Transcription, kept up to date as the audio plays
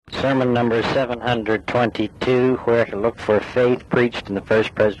Sermon number 722, Where to Look for Faith, preached in the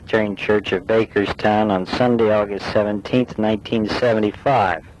First Presbyterian Church of Bakerstown on Sunday, August 17th,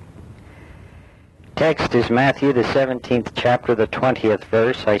 1975. Text is Matthew, the 17th chapter, the 20th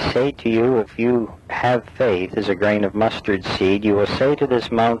verse. I say to you, if you have faith as a grain of mustard seed, you will say to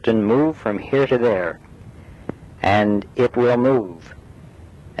this mountain, move from here to there, and it will move,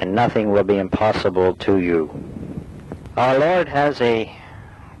 and nothing will be impossible to you. Our Lord has a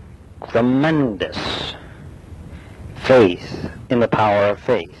tremendous faith in the power of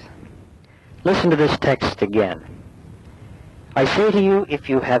faith. Listen to this text again. I say to you, if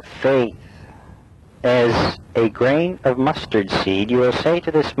you have faith as a grain of mustard seed, you will say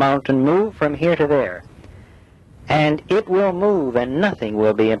to this mountain, move from here to there, and it will move, and nothing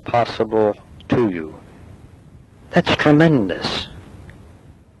will be impossible to you. That's tremendous.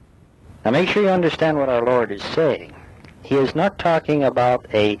 Now make sure you understand what our Lord is saying. He is not talking about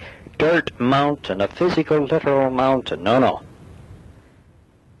a dirt mountain, a physical, literal mountain. No.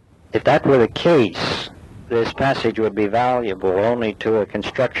 If that were the case, this passage would be valuable only to a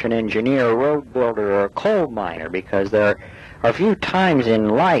construction engineer, a road builder, or a coal miner, because there are few times in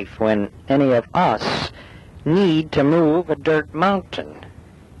life when any of us need to move a dirt mountain.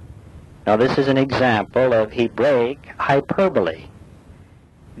 Now this is an example of Hebraic hyperbole,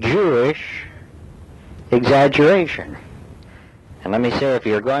 Jewish exaggeration. And let me say, if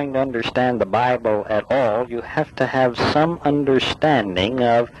you're going to understand the Bible at all, you have to have some understanding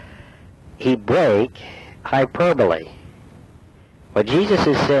of Hebraic hyperbole. What Jesus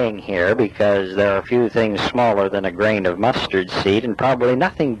is saying here, because there are few things smaller than a grain of mustard seed and probably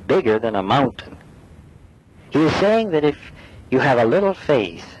nothing bigger than a mountain, he is saying that if you have a little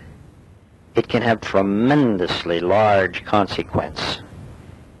faith, it can have tremendously large consequence.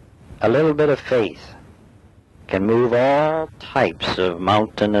 A little bit of faith can move all types of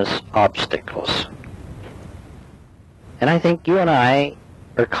mountainous obstacles. And I think you and I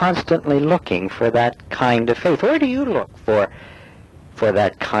are constantly looking for that kind of faith. Where do you look for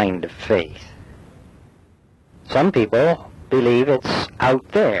that kind of faith? Some people believe it's out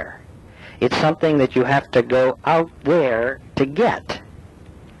there. It's something that you have to go out there to get.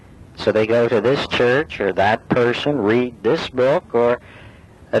 So they go to this church or that person, read this book, or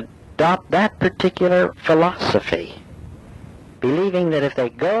adopt that particular philosophy, believing that if they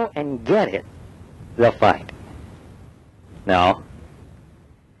go and get it, they'll find it. No.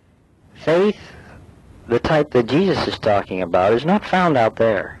 Faith, the type that Jesus is talking about, is not found out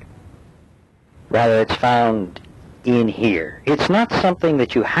there. Rather, it's found in here. It's not something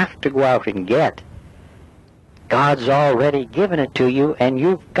that you have to go out and get. God's already given it to you, and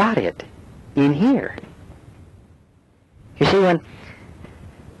you've got it in here. You see, when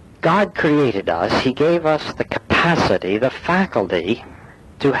God created us, He gave us the capacity, the faculty,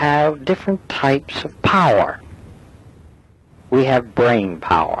 to have different types of power. We have brain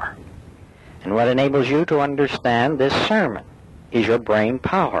power. And what enables you to understand this sermon is your brain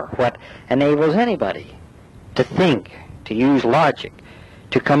power. What enables anybody to think, to use logic,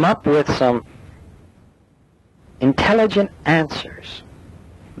 to come up with some intelligent answers,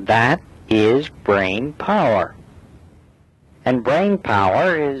 that is brain power. And brain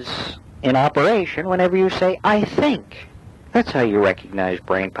power is in operation whenever you say, I think. That's how you recognize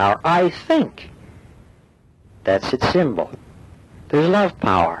brain power. I think. That's its symbol. There's love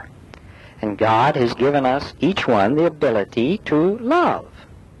power. And God has given us, each one, the ability to love.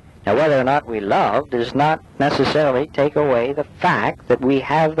 Now, whether or not we love does not necessarily take away the fact that we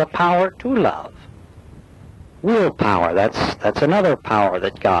have the power to love. Willpower, that's another power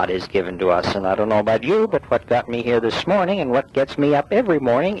that God has given to us. And I don't know about you, but what got me here this morning and what gets me up every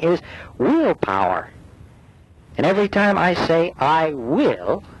morning is willpower. And every time I say, I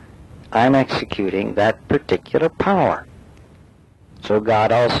will, I'm executing that particular power. So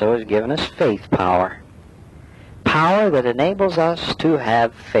God also has given us faith power. Power that enables us to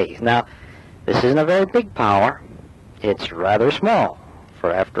have faith. Now, this isn't a very big power. It's rather small.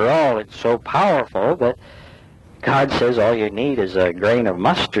 For after all, it's so powerful that God says all you need is a grain of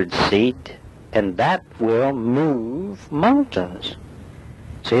mustard seed, and that will move mountains.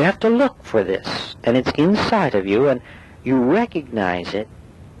 So you have to look for this, and it's inside of you, and you recognize it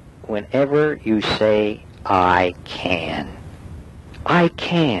whenever you say, I can. I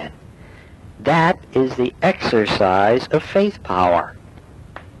can. That is the exercise of faith power.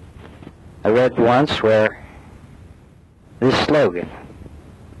 I read once where this slogan,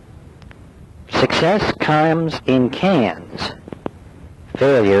 success comes in cans,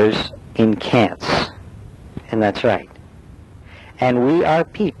 failures in can'ts. And that's right. And we are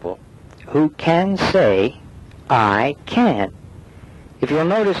people who can say, I can. If you'll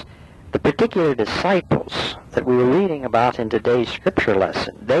notice, the particular disciples that we were reading about in today's scripture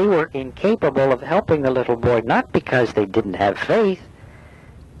lesson, they were incapable of helping the little boy, not because they didn't have faith,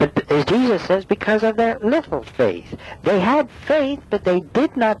 but as Jesus says, because of their little faith. They had faith, but they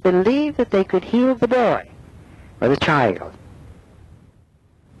did not believe that they could heal the boy or the child.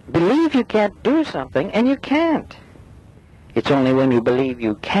 Believe you can't do something, and you can't. It's only when you believe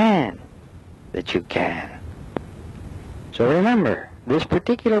you can that you can. So remember, this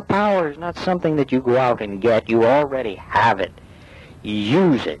particular power is not something that you go out and get. You already have it.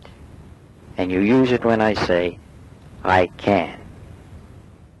 Use it. And you use it when I say, I can.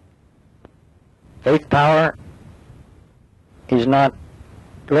 Faith power is not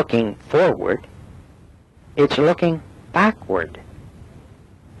looking forward. It's looking backward.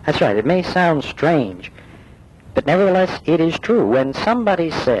 That's right. It may sound strange, but nevertheless it is true. When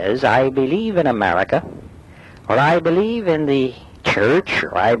somebody says, I believe in America, or I believe in the church,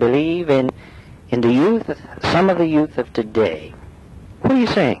 or I believe in the youth, some of the youth of today, what are you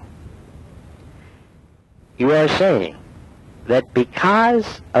saying? You are saying that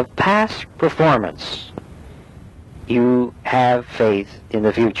because of past performance, you have faith in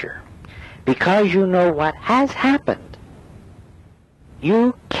the future. Because you know what has happened,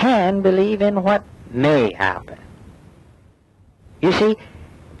 you can believe in what may happen. You see,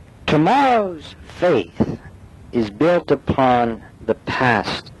 tomorrow's faith is built upon the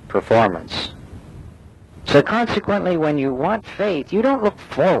past performance. So consequently, when you want faith, you don't look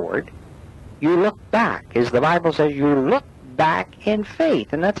forward, you look back. As the Bible says, you look back in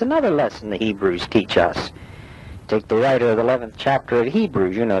faith. And that's another lesson the Hebrews teach us. Take the writer of the 11th chapter of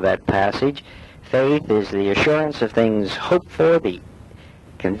Hebrews, you know that passage. Faith is the assurance of things hoped for, the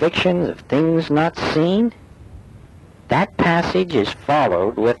convictions of things not seen. That passage is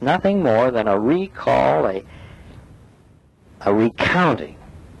followed with nothing more than a recall, a recounting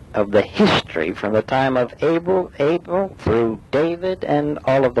of the history from the time of Abel through David and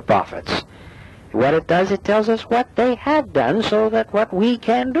all of the prophets. What it does, it tells us what they have done so that what we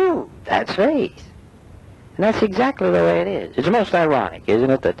can do, that's faith. And that's exactly the way it is. It's most ironic, isn't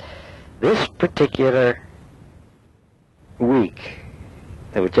it, that this particular week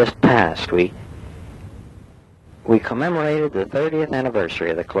that was just passed, we commemorated the 30th anniversary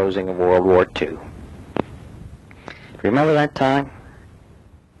of the closing of World War II. Remember that time?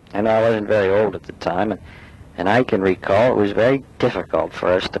 I know I wasn't very old at the time, and I can recall it was very difficult for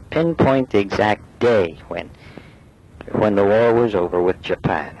us to pinpoint the exact day when the war was over with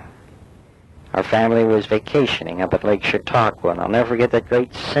Japan. Our family was vacationing up at Lake Chautauqua, and I'll never forget that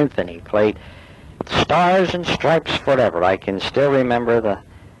great symphony played Stars and Stripes Forever. I can still remember the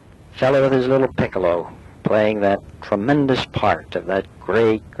fellow with his little piccolo playing that tremendous part of that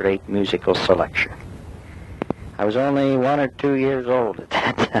great, great musical selection. I was only 1 or 2 years old at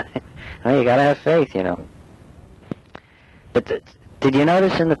that time. Well, you gotta have faith, you know. But did you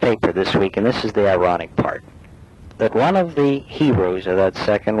notice in the paper this week, and this is the ironic part, that one of the heroes of that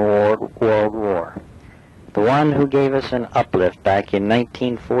Second World War, the one who gave us an uplift back in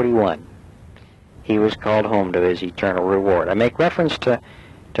 1941, he was called home to his eternal reward. I make reference to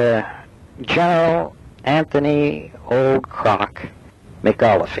General Anthony Old Croc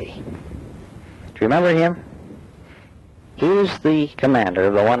McAuliffe. Do you remember him? He was the commander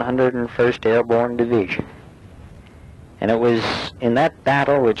of the 101st Airborne Division. And it was in that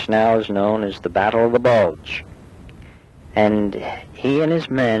battle, which now is known as the Battle of the Bulge. And he and his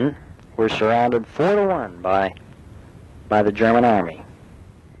men were surrounded 4-1 by the German army.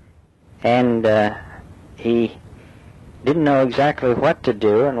 And he didn't know exactly what to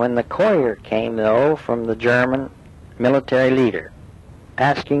do, and when the courier came, though, from the German military leader,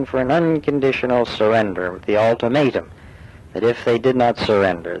 asking for an unconditional surrender with the ultimatum that if they did not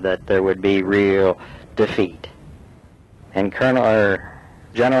surrender, that there would be real defeat. And General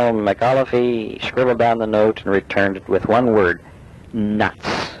McAuliffe scribbled down the note and returned it with one word: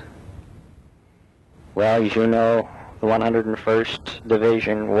 nuts. Well, as you know, the 101st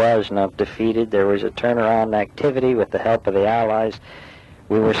Division was not defeated. There was a turnaround activity with the help of the Allies.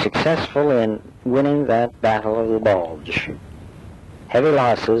 We were successful in winning that Battle of the Bulge. Heavy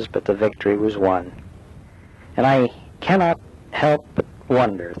losses, but the victory was won. And I cannot help but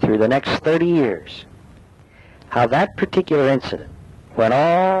wonder, through the next 30 years, how that particular incident, when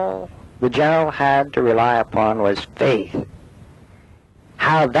all the general had to rely upon was faith,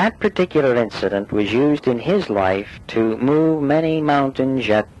 how that particular incident was used in his life to move many mountains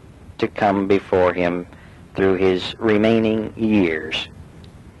yet to come before him through his remaining years.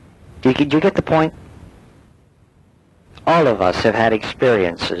 Do you get the point? All of us have had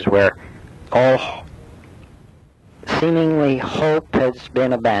experiences where all seemingly hope has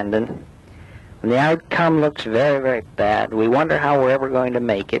been abandoned, when the outcome looks very, very bad, we wonder how we're ever going to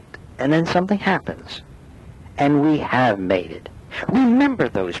make it, and then something happens, and we have made it. Remember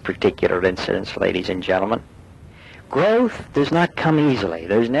those particular incidents, ladies and gentlemen. Growth does not come easily.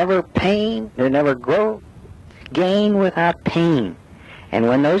 There's never pain, there's never growth, gain without pain. And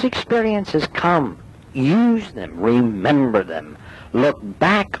when those experiences come, use them, remember them, look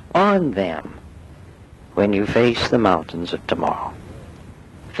back on them when you face the mountains of tomorrow.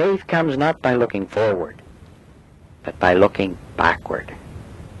 Faith comes not by looking forward, but by looking backward.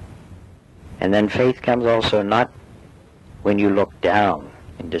 And then faith comes also not when you look down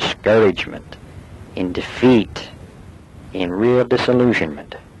in discouragement, in defeat, in real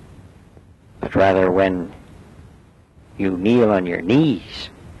disillusionment, but rather when you kneel on your knees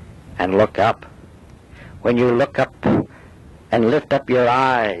and look up. When you look up and lift up your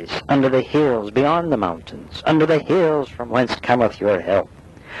eyes under the hills beyond the mountains, under the hills from whence cometh your help.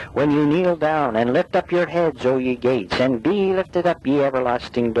 When you kneel down and lift up your heads, O ye gates, and be lifted up, ye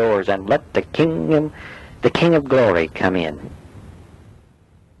everlasting doors, and let the King of glory come in.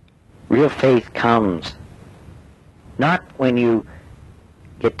 Real faith comes not when you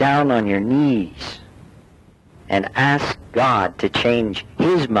get down on your knees and ask God to change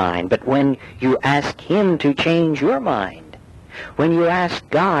His mind, but when you ask Him to change your mind. When you ask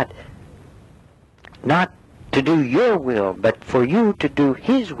God not to do your will, but for you to do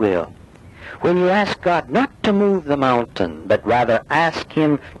His will. When you ask God not to move the mountain, but rather ask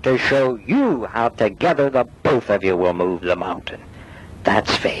Him to show you how together the both of you will move the mountain.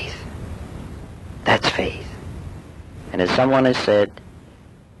 That's faith. That's faith. And as someone has said,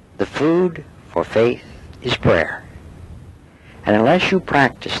 the food for faith is prayer. And unless you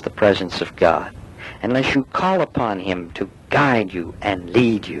practice the presence of God, unless you call upon Him to guide you and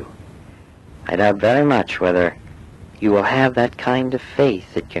lead you, I doubt very much whether you will have that kind of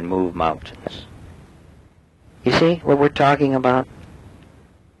faith that can move mountains. You see what we're talking about?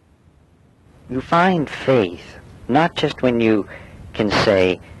 You find faith not just when you can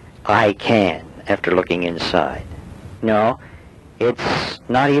say, I can, after looking inside. No, it's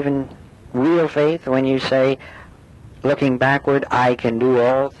not even real faith when you say, looking backward, I can do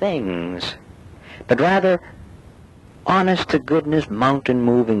all things. But rather, honest to goodness,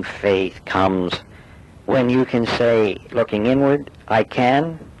 mountain-moving faith comes when you can say, looking inward, I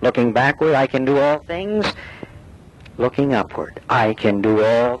can. Looking backward, I can do all things. Looking upward, I can do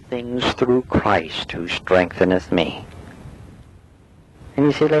all things through Christ who strengtheneth me. And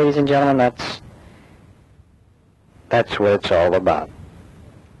you see, ladies and gentlemen, that's what it's all about.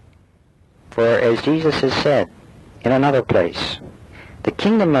 For as Jesus has said in another place, the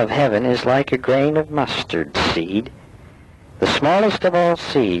kingdom of heaven is like a grain of mustard seed, the smallest of all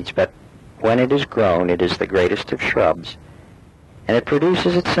seeds, but when it is grown, it is the greatest of shrubs, and it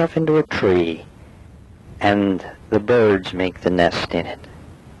produces itself into a tree, and the birds make the nest in it.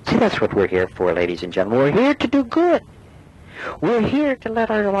 See, that's what we're here for, ladies and gentlemen. We're here to do good. We're here to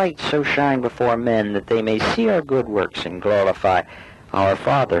let our light so shine before men that they may see our good works and glorify our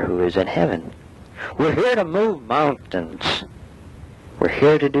Father who is in heaven. We're here to move mountains. We're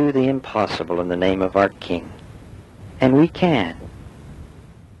here to do the impossible in the name of our King. And we can,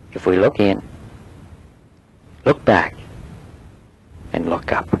 if we look in, look back, and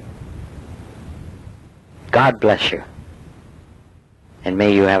look up. God bless you, and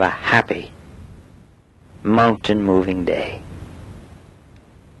may you have a happy, mountain-moving day.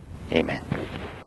 Amen.